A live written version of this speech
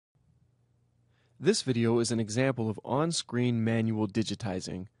This video is an example of on-screen manual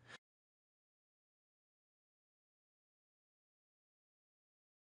digitizing.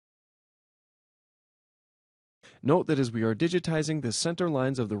 Note that as we are digitizing the center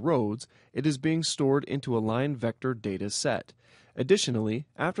lines of the roads, it is being stored into a line vector data set. Additionally,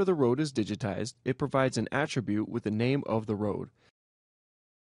 after the road is digitized, it provides an attribute with the name of the road.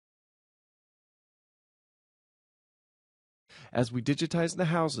 As we digitize the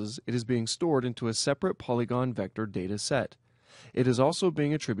houses, it is being stored into a separate polygon vector data set. It is also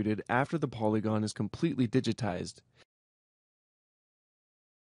being attributed after the polygon is completely digitized.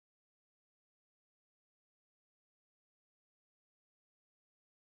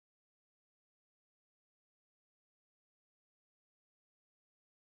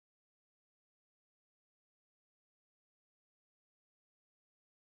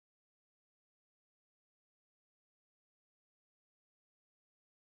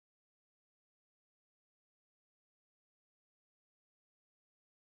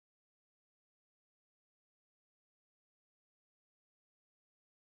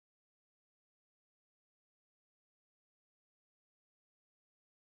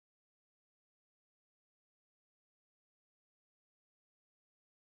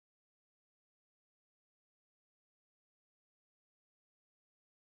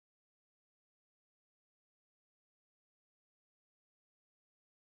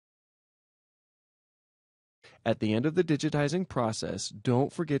 At the end of the digitizing process,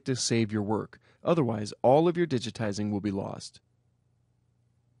 don't forget to save your work. Otherwise, all of your digitizing will be lost.